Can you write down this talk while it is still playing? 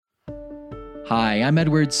Hi, I'm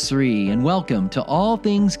Edward Sri, and welcome to All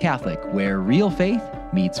Things Catholic, where real faith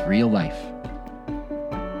meets real life.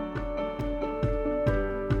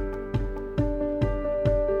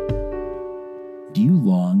 Do you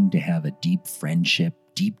long to have a deep friendship,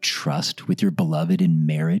 deep trust with your beloved in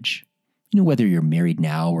marriage? Whether you're married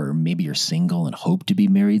now or maybe you're single and hope to be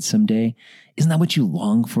married someday, isn't that what you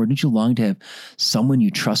long for? Don't you long to have someone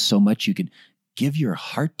you trust so much you could give your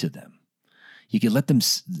heart to them? You can let them,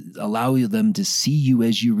 allow them to see you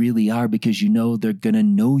as you really are, because you know they're going to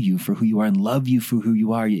know you for who you are and love you for who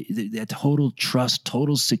you are. That total trust,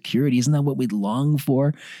 total security, isn't that what we long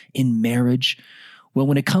for in marriage? Well,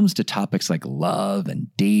 when it comes to topics like love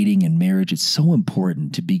and dating and marriage, it's so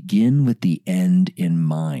important to begin with the end in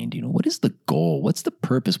mind. What is the goal? What's the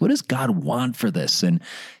purpose? What does God want for this? And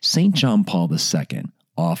St. John Paul II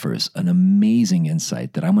offers an amazing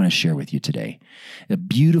insight that I want to share with you today. A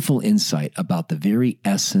beautiful insight about the very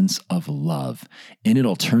essence of love, and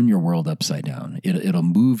it'll turn your world upside down. It'll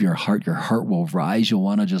move your heart. Your heart will rise. You'll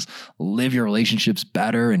want to just live your relationships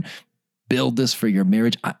better and build this for your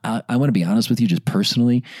marriage. I want to be honest with you, just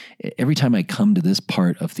personally, every time I come to this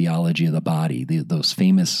part of theology of the body, those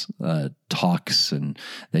famous talks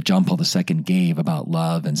that John Paul II gave about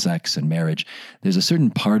love and sex and marriage, there's a certain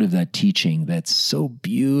part of that teaching that's so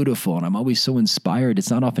beautiful, and I'm always so inspired. It's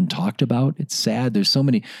not often talked about. It's sad. There's so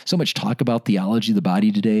much talk about theology of the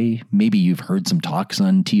body today. Maybe you've heard some talks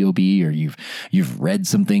on TOB, or you've read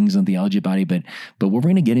some things on theology of the body, but what we're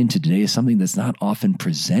going to get into today is something that's not often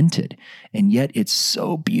presented, and yet it's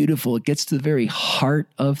so beautiful. It gets to the very heart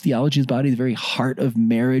of theology of the body, the very heart of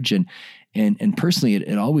marriage, and personally,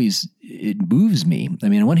 it moves me. I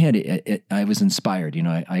mean, on one hand, I was inspired.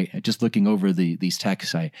 I just looking over these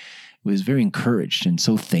texts, I was very encouraged and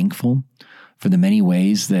so thankful for the many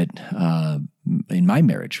ways that in my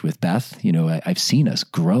marriage with Beth, I've seen us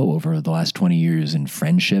grow over the last 20 years in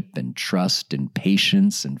friendship and trust and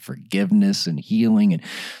patience and forgiveness and healing, and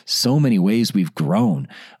so many ways we've grown.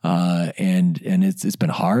 And it's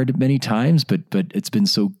been hard many times, but it's been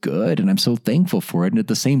so good, and I'm so thankful for it. And at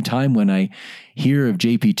the same time, when I hear of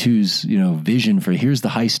JP2's vision for here's the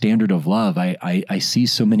high standard of love, I see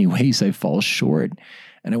so many ways I fall short.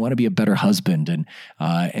 And I want to be a better husband.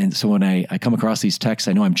 And so when I come across these texts,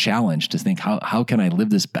 I know I'm challenged to think, how can I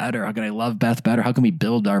live this better? How can I love Beth better? How can we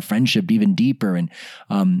build our friendship even deeper? And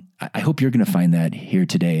I hope you're going to find that here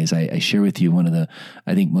today as I share with you one of the,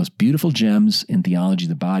 I think, most beautiful gems in theology of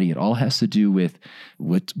the body. It all has to do with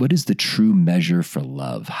what is the true measure for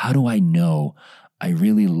love? How do I know I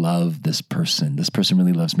really love this person? This person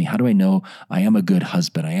really loves me. How do I know I am a good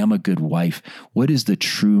husband? I am a good wife? What is the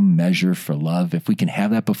true measure for love? If we can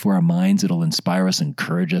have that before our minds, it'll inspire us,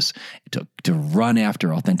 encourage us to run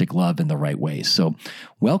after authentic love in the right way. So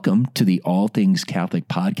welcome to the All Things Catholic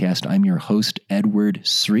podcast. I'm your host, Edward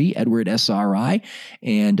Sri, Edward SRI,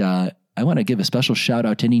 and I want to give a special shout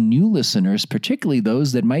out to any new listeners, particularly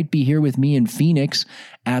those that might be here with me in Phoenix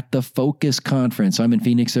at the Focus Conference. I'm in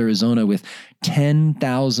Phoenix, Arizona with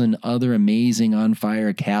 10,000 other amazing on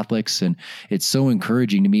fire Catholics. And it's so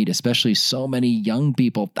encouraging to meet, especially so many young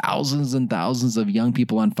people, thousands and thousands of young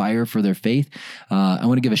people on fire for their faith. I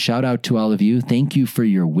want to give a shout out to all of you. Thank you for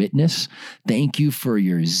your witness. Thank you for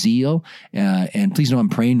your zeal. And please know I'm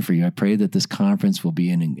praying for you. I pray that this conference will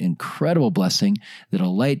be an incredible blessing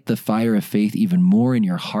that'll light the fire of faith even more in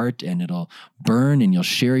your heart, and it'll burn, and you'll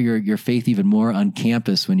share your faith even more on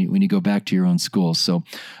campus when you go back to your own school. So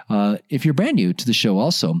if you're brand new to the show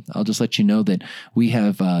also, I'll just let you know that we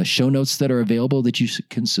have show notes that are available that you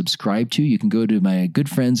can subscribe to. You can go to my good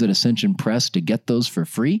friends at Ascension Press to get those for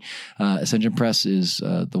free. Ascension Press is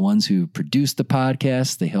the ones who produce the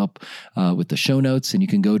podcast. They help with the show notes, and you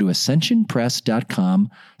can go to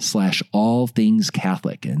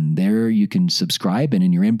ascensionpress.com/allthingscatholic, and there you can subscribe, and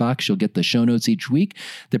in your inbox you'll get the show notes each week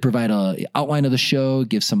that provide an outline of the show,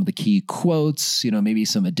 give some of the key quotes, maybe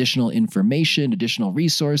some additional information, additional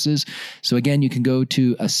resources. So again, you can go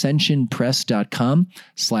to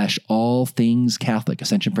ascensionpress.com/allthingscatholic,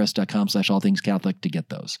 ascensionpress.com/allthingscatholic to get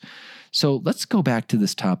those. So let's go back to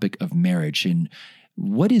this topic of marriage and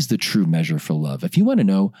what is the true measure for love? If you want to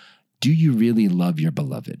know, do you really love your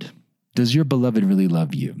beloved? Does your beloved really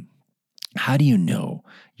love you? How do you know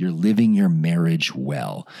you're living your marriage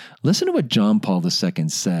well? Listen to what John Paul II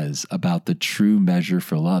says about the true measure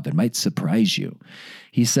for love. It might surprise you.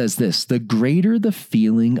 He says this: the greater the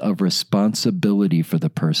feeling of responsibility for the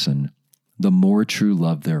person, the more true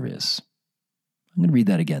love there is. I'm going to read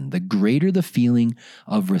that again. The greater the feeling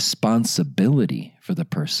of responsibility for the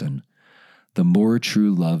person, the more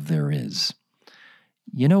true love there is.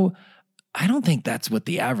 I don't think that's what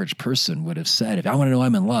the average person would have said. If I want to know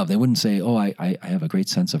I'm in love, they wouldn't say, oh, I have a great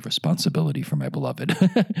sense of responsibility for my beloved.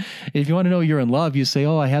 If you want to know you're in love, you say,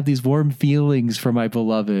 oh, I have these warm feelings for my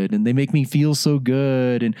beloved and they make me feel so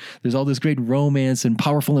good. And there's all this great romance and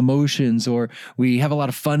powerful emotions, or we have a lot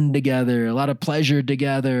of fun together, a lot of pleasure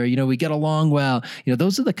together. We get along well.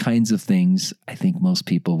 Those are the kinds of things I think most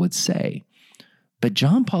people would say. But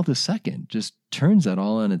John Paul II just turns that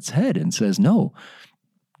all on its head and says, no.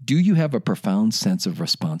 Do you have a profound sense of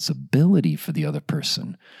responsibility for the other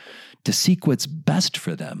person to seek what's best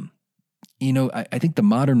for them? I think the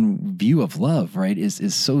modern view of love, right,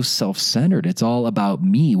 is so self-centered. It's all about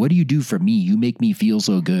me. What do you do for me? You make me feel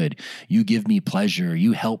so good. You give me pleasure.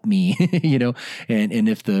 You help me, and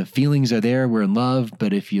if the feelings are there, we're in love.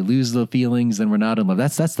 But if you lose the feelings, then we're not in love.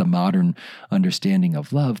 That's the modern understanding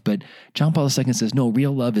of love. But John Paul II says, no,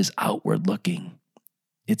 real love is outward looking.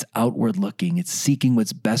 It's outward looking. It's seeking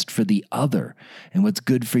what's best for the other and what's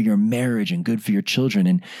good for your marriage and good for your children.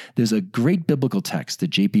 And there's a great biblical text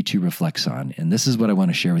that JP2 reflects on. And this is what I want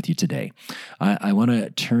to share with you today. I want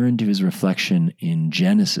to turn to his reflection in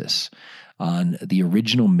Genesis on the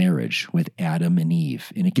original marriage with Adam and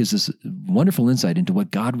Eve. And it gives us wonderful insight into what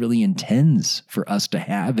God really intends for us to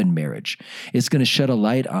have in marriage. It's going to shed a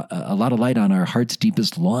lot of light on our heart's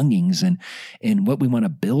deepest longings and what we want to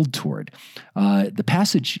build toward. The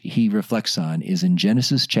passage he reflects on is in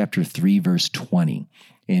Genesis chapter 3, verse 20.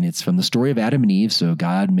 And it's from the story of Adam and Eve. So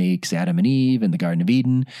God makes Adam and Eve in the Garden of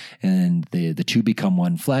Eden, and the two become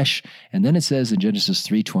one flesh. And then it says in Genesis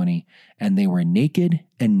 3:20, and they were naked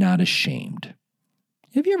and not ashamed.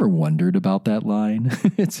 Have you ever wondered about that line?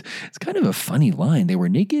 It's kind of a funny line. They were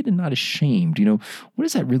naked and not ashamed. What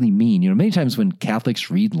does that really mean? Many times when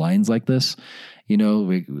Catholics read lines like this,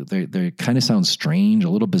 they kind of sound strange, a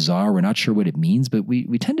little bizarre. We're not sure what it means, but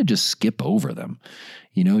we tend to just skip over them.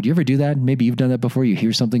 Do you ever do that? Maybe you've done that before. You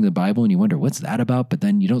hear something in the Bible and you wonder, what's that about? But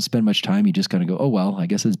then you don't spend much time. You just kind of go, oh, well, I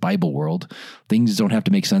guess it's Bible world. Things don't have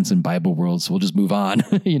to make sense in Bible world, so we'll just move on,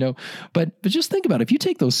 But just think about it. If you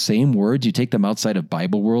take those same words, you take them outside of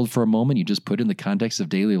Bible world for a moment, you just put in the context of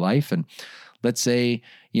daily life. And let's say,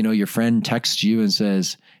 your friend texts you and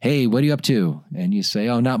says, hey, what are you up to? And you say,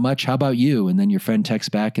 oh, not much. How about you? And then your friend texts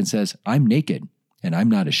back and says, I'm naked and I'm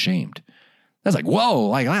not ashamed. That's like,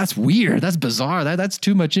 whoa, that's weird. That's bizarre. That's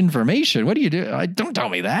too much information. What do you do? Don't tell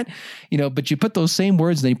me that. But you put those same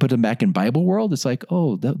words and then you put them back in Bible world. It's like,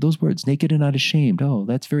 oh, those words, naked and not ashamed. Oh,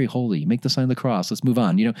 that's very holy. Make the sign of the cross. Let's move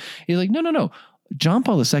on. He's like, no. John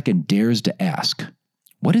Paul II dares to ask,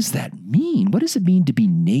 what does that mean? What does it mean to be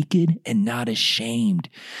naked and not ashamed?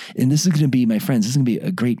 And this is going to be, my friends, this is going to be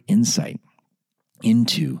a great insight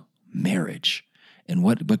into marriage and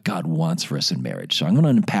what God wants for us in marriage. So I'm going to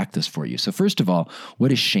unpack this for you. So first of all,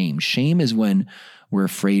 what is shame? Shame is when we're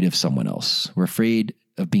afraid of someone else. We're afraid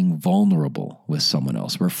of being vulnerable with someone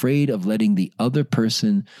else. We're afraid of letting the other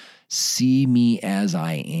person see me as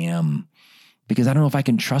I am, because I don't know if I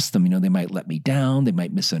can trust them. They might let me down. They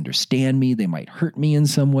might misunderstand me. They might hurt me in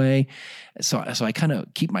some way. So I kind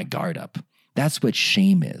of keep my guard up. That's what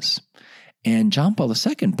shame is. And John Paul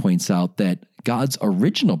II points out that God's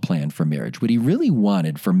original plan for marriage, what he really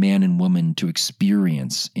wanted for man and woman to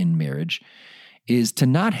experience in marriage, is to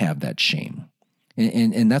not have that shame.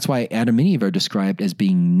 And that's why Adam and Eve are described as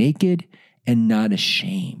being naked and not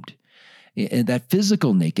ashamed. And that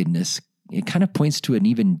physical nakedness, it kind of points to an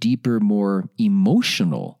even deeper, more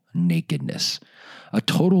emotional nakedness, a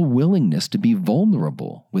total willingness to be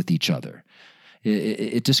vulnerable with each other.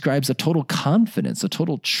 It describes a total confidence, a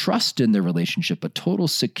total trust in their relationship, a total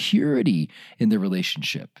security in their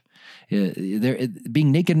relationship.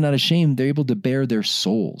 Being naked and not ashamed, they're able to bare their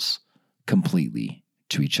souls completely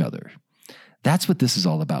to each other. That's what this is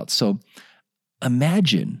all about. So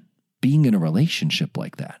imagine being in a relationship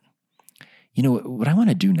like that. What I want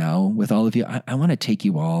to do now with all of you, I want to take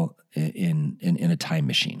you all in a time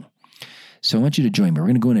machine. So I want you to join me. We're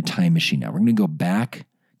going to go in a time machine now. We're going to go back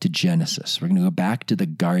to Genesis. We're going to go back to the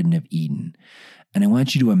Garden of Eden. And I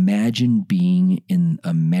want you to imagine being in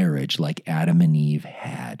a marriage like Adam and Eve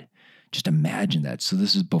had. Just imagine that. So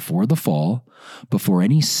this is before the fall, before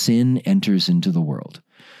any sin enters into the world.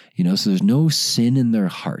 So there's no sin in their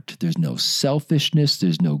heart. There's no selfishness.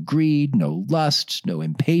 There's no greed, no lust, no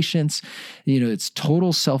impatience. It's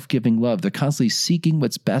total self-giving love. They're constantly seeking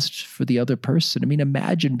what's best for the other person.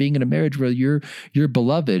 Imagine being in a marriage where your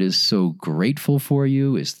beloved is so grateful for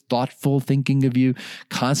you, is thoughtful, thinking of you,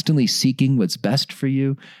 constantly seeking what's best for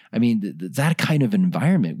you. That kind of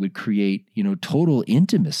environment would create, total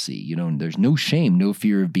intimacy. And there's no shame, no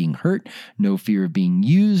fear of being hurt, no fear of being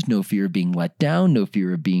used, no fear of being let down, no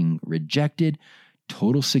fear of being rejected,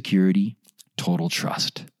 total security, total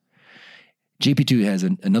trust. JP2 has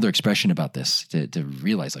another expression about this to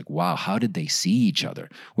realize, like, wow, how did they see each other?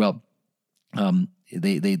 Well,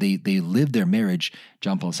 they lived their marriage,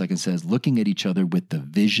 John Paul II says, looking at each other with the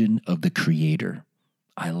vision of the Creator.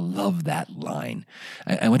 I love that line.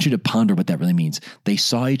 I want you to ponder what that really means. They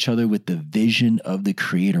saw each other with the vision of the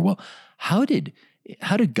Creator. Well, how did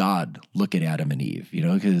God look at Adam and Eve?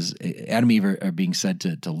 Because Adam and Eve are being said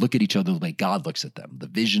to look at each other the way God looks at them, the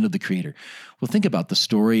vision of the Creator. Well, think about the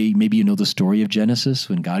story. Maybe you know the story of Genesis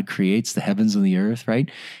when God creates the heavens and the earth,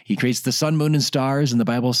 right? He creates the sun, moon, and stars, and the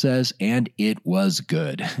Bible says, and it was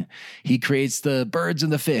good. He creates the birds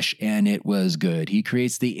and the fish, and it was good. He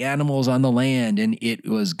creates the animals on the land, and it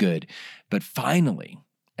was good. But finally,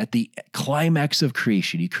 at the climax of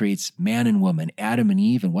creation, he creates man and woman, Adam and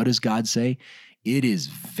Eve, and what does God say? It is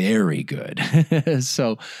very good.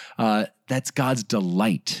 So that's God's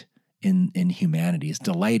delight in humanity, his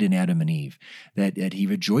delight in Adam and Eve, that he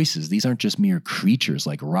rejoices. These aren't just mere creatures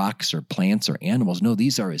like rocks or plants or animals. No,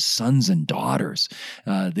 these are his sons and daughters.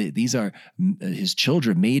 These are his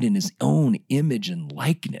children made in his own image and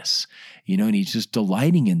likeness, and he's just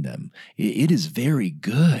delighting in them. It is very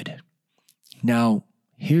good. Now,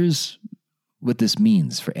 here's what this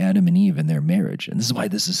means for Adam and Eve and their marriage. And this is why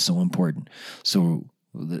this is so important. So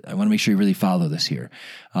I want to make sure you really follow this here.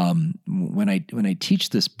 When I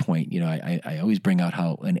teach this point, I always bring out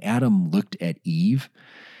how when Adam looked at Eve,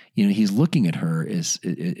 he's looking at her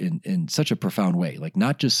in such a profound way, like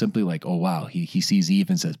not just simply like, oh, wow, he sees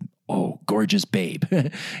Eve and says, oh, gorgeous babe.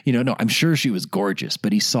 No, I'm sure she was gorgeous,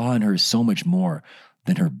 but he saw in her so much more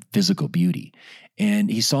than her physical beauty.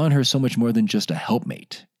 And he saw in her so much more than just a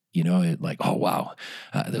helpmate. Like, oh, wow,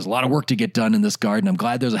 there's a lot of work to get done in this garden. I'm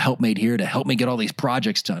glad there's a helpmate here to help me get all these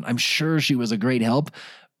projects done. I'm sure she was a great help,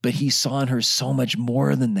 but he saw in her so much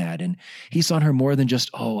more than that. And he saw in her more than just,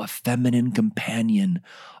 oh, a feminine companion.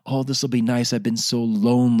 Oh, this will be nice. I've been so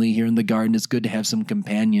lonely here in the garden. It's good to have some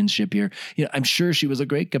companionship here. I'm sure she was a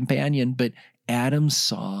great companion, but Adam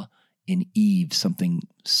saw in Eve something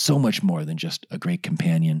so much more than just a great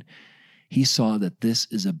companion. He saw that this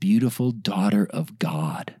is a beautiful daughter of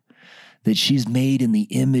God, that she's made in the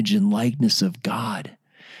image and likeness of God.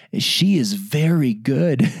 She is very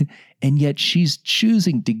good, and yet she's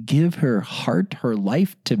choosing to give her heart, her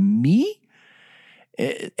life to me?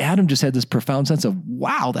 Adam just had this profound sense of,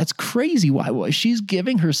 wow, that's crazy. Why she's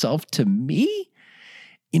giving herself to me?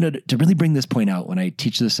 To really bring this point out, when I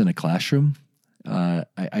teach this in a classroom,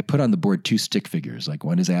 I put on the board two stick figures, like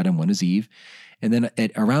one is Adam, one is Eve. And then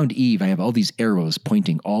around Eve, I have all these arrows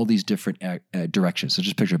pointing all these different directions. So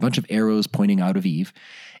just picture a bunch of arrows pointing out of Eve.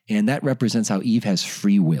 And that represents how Eve has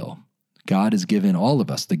free will. God has given all of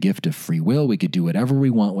us the gift of free will. We could do whatever we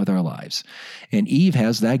want with our lives. And Eve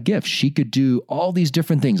has that gift. She could do all these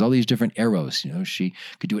different things, all these different arrows. She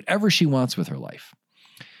could do whatever she wants with her life.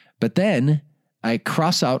 But then I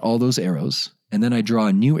cross out all those arrows, and then I draw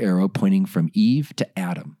a new arrow pointing from Eve to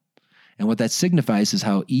Adam. And what that signifies is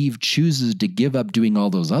how Eve chooses to give up doing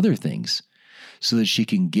all those other things so that she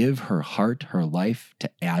can give her heart, her life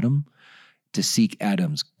to Adam, to seek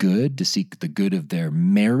Adam's good, to seek the good of their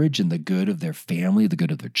marriage and the good of their family, the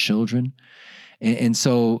good of their children. And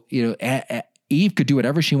so, Eve could do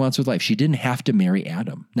whatever she wants with life. She didn't have to marry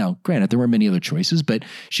Adam. Now, granted, there were many other choices, but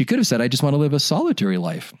she could have said, I just want to live a solitary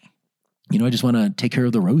life. I just want to take care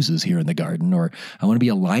of the roses here in the garden, or I want to be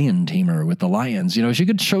a lion tamer with the lions. She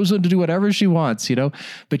could have chosen to do whatever she wants,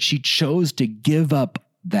 but she chose to give up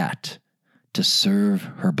that to serve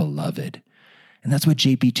her beloved. And that's what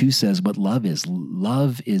JP2 says what love is.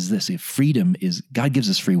 Love is this. If freedom is, God gives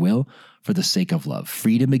us free will for the sake of love.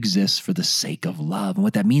 Freedom exists for the sake of love. And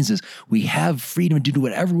what that means is we have freedom to do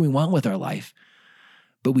whatever we want with our life,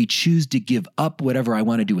 but we choose to give up whatever I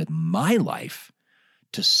want to do with my life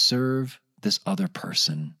to serve this other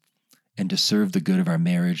person and to serve the good of our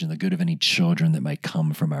marriage and the good of any children that might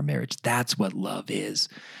come from our marriage. That's what love is.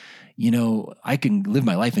 I can live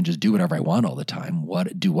my life and just do whatever I want all the time,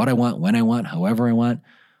 do what I want, when I want, however I want.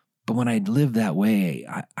 But when I live that way,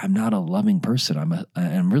 I'm not a loving person.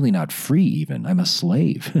 I'm really not free even. I'm a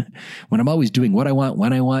slave. When I'm always doing what I want,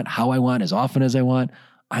 when I want, how I want, as often as I want,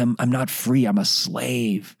 I'm not free. I'm a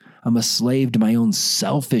slave. I'm a slave to my own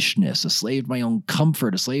selfishness, a slave to my own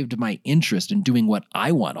comfort, a slave to my interest in doing what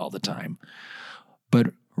I want all the time.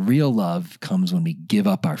 But real love comes when we give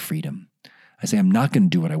up our freedom. I say, I'm not going to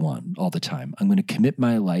do what I want all the time. I'm going to commit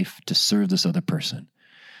my life to serve this other person.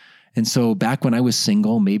 And so back when I was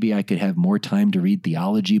single, maybe I could have more time to read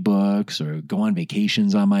theology books or go on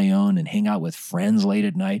vacations on my own and hang out with friends late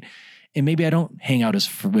at night. And maybe I don't hang out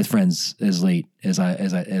with friends as late as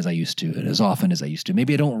I used to, and as often as I used to.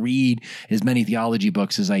 Maybe I don't read as many theology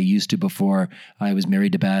books as I used to before I was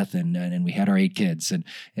married to Beth and we had our 8 kids. And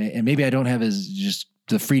maybe I don't have as just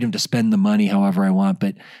the freedom to spend the money however I want.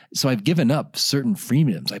 But so I've given up certain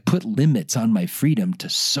freedoms. I put limits on my freedom to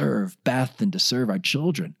serve Beth and to serve our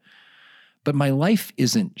children. But my life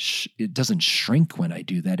it doesn't shrink when I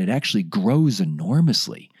do that. It actually grows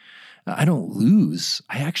enormously. I don't lose.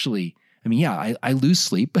 I lose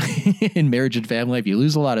sleep in marriage and family life. You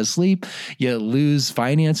lose a lot of sleep. You lose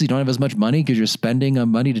finances. You don't have as much money because you're spending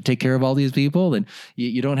money to take care of all these people, and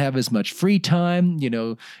you don't have as much free time.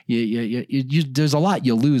 There's a lot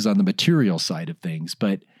you lose on the material side of things,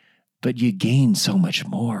 but you gain so much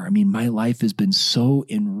more. I mean, my life has been so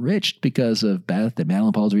enriched because of Beth and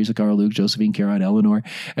Madeline, Paul, Teresa, Carl, Luke, Josephine, Karen, Eleanor.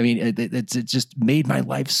 I mean, it's just made my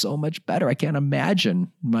life so much better. I can't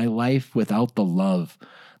imagine my life without the love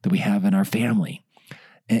that we have in our family.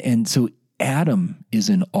 And so Adam is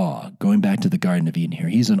in awe, going back to the Garden of Eden here.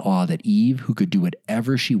 He's in awe that Eve, who could do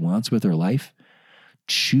whatever she wants with her life,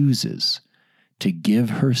 chooses to give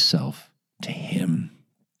herself to him.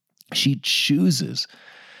 She chooses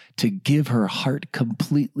to give her heart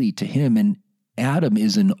completely to him. And Adam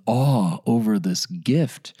is in awe over this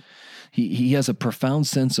gift. He has a profound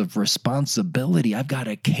sense of responsibility. I've got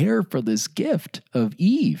to care for this gift of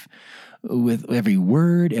Eve with every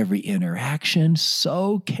word, every interaction,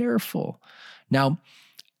 so careful. Now,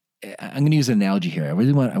 I'm going to use an analogy here. I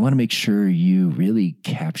want to make sure you really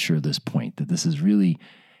capture this point, that this is really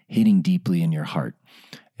hitting deeply in your heart.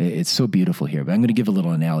 It's so beautiful here, but I'm going to give a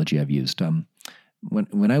little analogy I've used.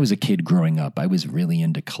 When I was a kid growing up, I was really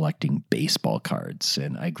into collecting baseball cards,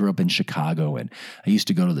 and I grew up in Chicago, and I used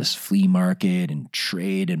to go to this flea market and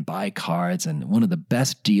trade and buy cards, and one of the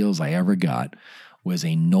best deals I ever got was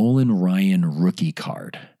a Nolan Ryan rookie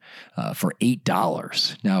card for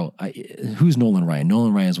 $8. Now, who's Nolan Ryan?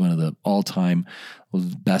 Nolan Ryan is one of the all-time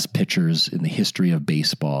best pitchers in the history of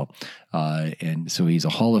baseball. And so he's a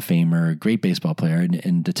Hall of Famer, great baseball player.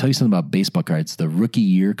 And to tell you something about baseball cards, the rookie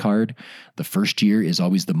year card, the first year is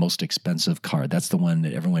always the most expensive card. That's the one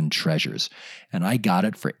that everyone treasures. And I got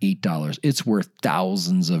it for $8. It's worth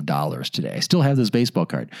thousands of dollars today. I still have this baseball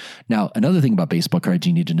card. Now, another thing about baseball cards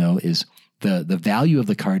you need to know is the value of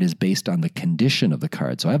the card is based on the condition of the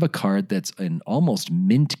card. So I have a card that's in almost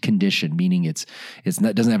mint condition, meaning it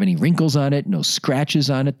doesn't have any wrinkles on it, no scratches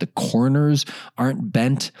on it. The corners aren't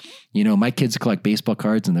bent. My kids collect baseball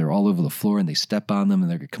cards and they're all over the floor and they step on them and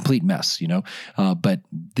they're a complete mess, But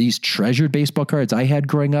these treasured baseball cards I had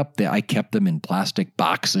growing up, I kept them in plastic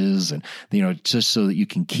boxes and, just so that you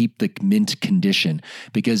can keep the mint condition.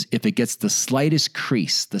 Because if it gets the slightest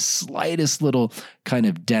crease, the slightest little kind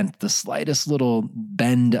of dent, the slightest little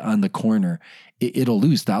bend on the corner, it'll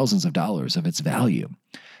lose thousands of dollars of its value.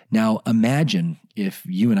 Now, imagine if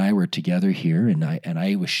you and I were together here and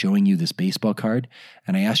I was showing you this baseball card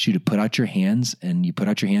and I asked you to put out your hands, and you put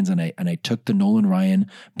out your hands, and I took the Nolan Ryan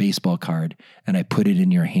baseball card and I put it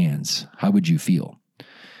in your hands. How would you feel?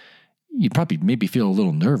 You'd probably maybe feel a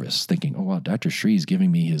little nervous thinking, oh, wow, Dr. Shree's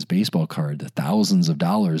giving me his baseball card, the thousands of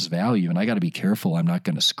dollars value, and I got to be careful I'm not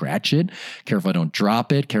going to scratch it, careful I don't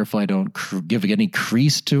drop it, careful I don't give any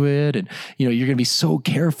crease to it. And, you're going to be so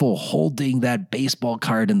careful holding that baseball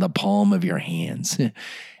card in the palm of your hands.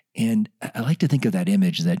 And I like to think of that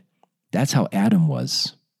image that's how Adam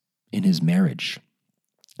was in his marriage.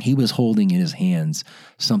 He was holding in his hands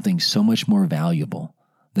something so much more valuable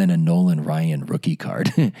than a Nolan Ryan rookie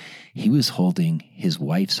card. He was holding his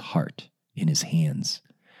wife's heart in his hands,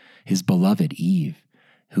 his beloved Eve,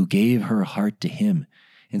 who gave her heart to him.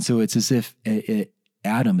 And so it's as if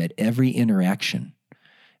Adam, at every interaction,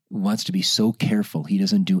 wants to be so careful he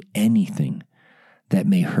doesn't do anything that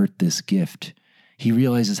may hurt this gift. He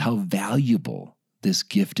realizes how valuable this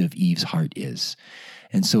gift of Eve's heart is.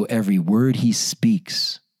 And so every word he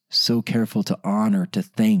speaks, so careful to honor, to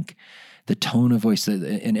thank, the tone of voice,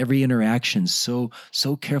 and every interaction, so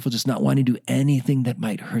careful, just not wanting to do anything that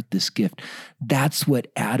might hurt this gift. That's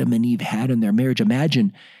what Adam and Eve had in their marriage.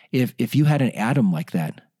 Imagine if you had an Adam like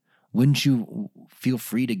that. Wouldn't you feel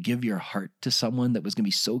free to give your heart to someone that was going to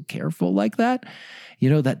be so careful like that?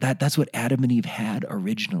 That's what Adam and Eve had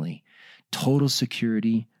originally. Total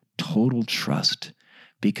security, total trust,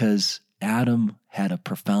 because Adam had a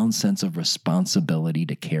profound sense of responsibility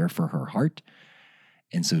to care for her heart.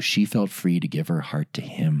 And so she felt free to give her heart to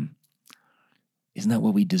him. Isn't that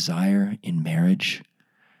what we desire in marriage?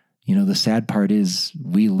 The sad part is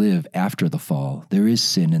we live after the fall. There is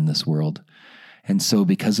sin in this world. And so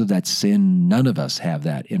because of that sin, none of us have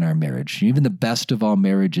that in our marriage. Even the best of all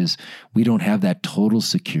marriages, we don't have that total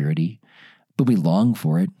security. but we long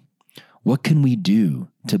for it. What can we do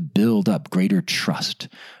to build up greater trust,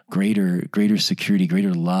 greater security,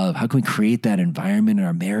 greater love? How can we create that environment in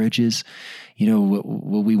our marriages?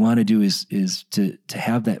 What we want to do is to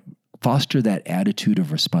have that, foster that attitude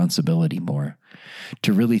of responsibility more,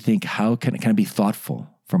 to really think, how can I be thoughtful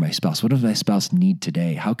for my spouse? What does my spouse need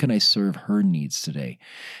today? How can I serve her needs today?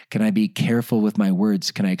 Can I be careful with my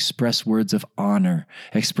words? Can I express words of honor,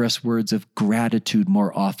 express words of gratitude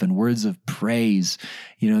more often, words of praise?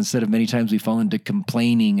 Instead of many times we fall into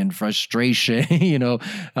complaining and frustration, in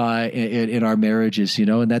our marriages,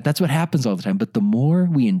 and that's what happens all the time. But the more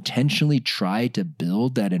we intentionally try to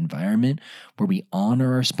build that environment where we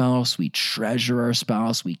honor our spouse, we treasure our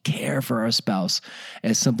spouse, we care for our spouse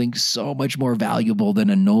as something so much more valuable than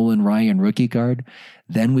a Nolan Ryan rookie card,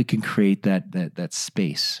 then we can create that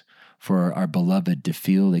space for our beloved to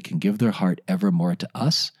feel they can give their heart ever more to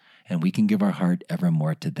us, and we can give our heart ever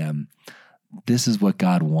more to them. This is what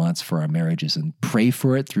God wants for our marriages, and pray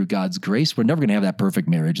for it through God's grace. We're never going to have that perfect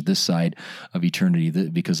marriage this side of eternity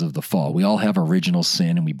because of the fall. We all have original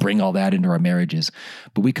sin, and we bring all that into our marriages,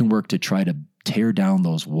 but we can work to try to tear down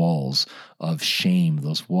those walls of shame,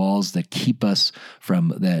 those walls that keep us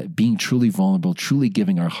from that being truly vulnerable, truly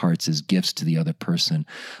giving our hearts as gifts to the other person.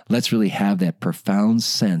 Let's really have that profound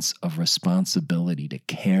sense of responsibility to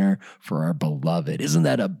care for our beloved. Isn't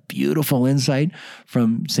that a beautiful insight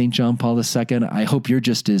from St. John Paul II? I hope you're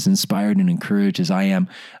just as inspired and encouraged as I am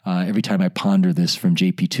every time I ponder this from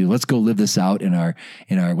JP2. Let's go live this out in our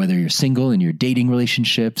whether you're single in your dating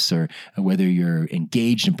relationships, or whether you're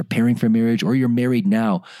engaged and preparing for marriage, or you're married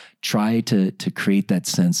now. Try to create that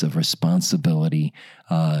sense of responsibility,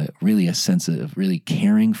 really a sense of really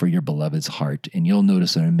caring for your beloved's heart, and you'll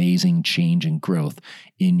notice an amazing change and growth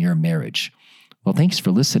in your marriage. Well, thanks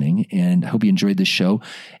for listening, and I hope you enjoyed this show.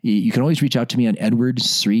 You can always reach out to me on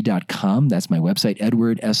edwardsri.com. That's my website,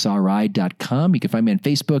 edwardsri.com. You can find me on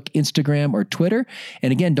Facebook, Instagram, or Twitter.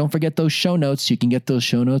 And again, don't forget those show notes. You can get those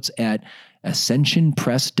show notes at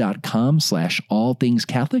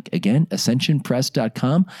ascensionpress.com/allthingscatholic. Again,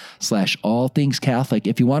 ascensionpress.com/allthingscatholic.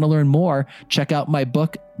 If you want to learn more, check out my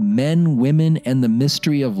book, Men, Women, and the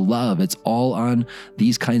Mystery of Love. It's all on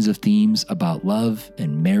these kinds of themes about love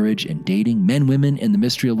and marriage and dating. Men, Women, and the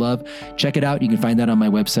Mystery of Love. Check it out. You can find that on my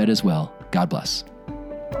website as well. God bless.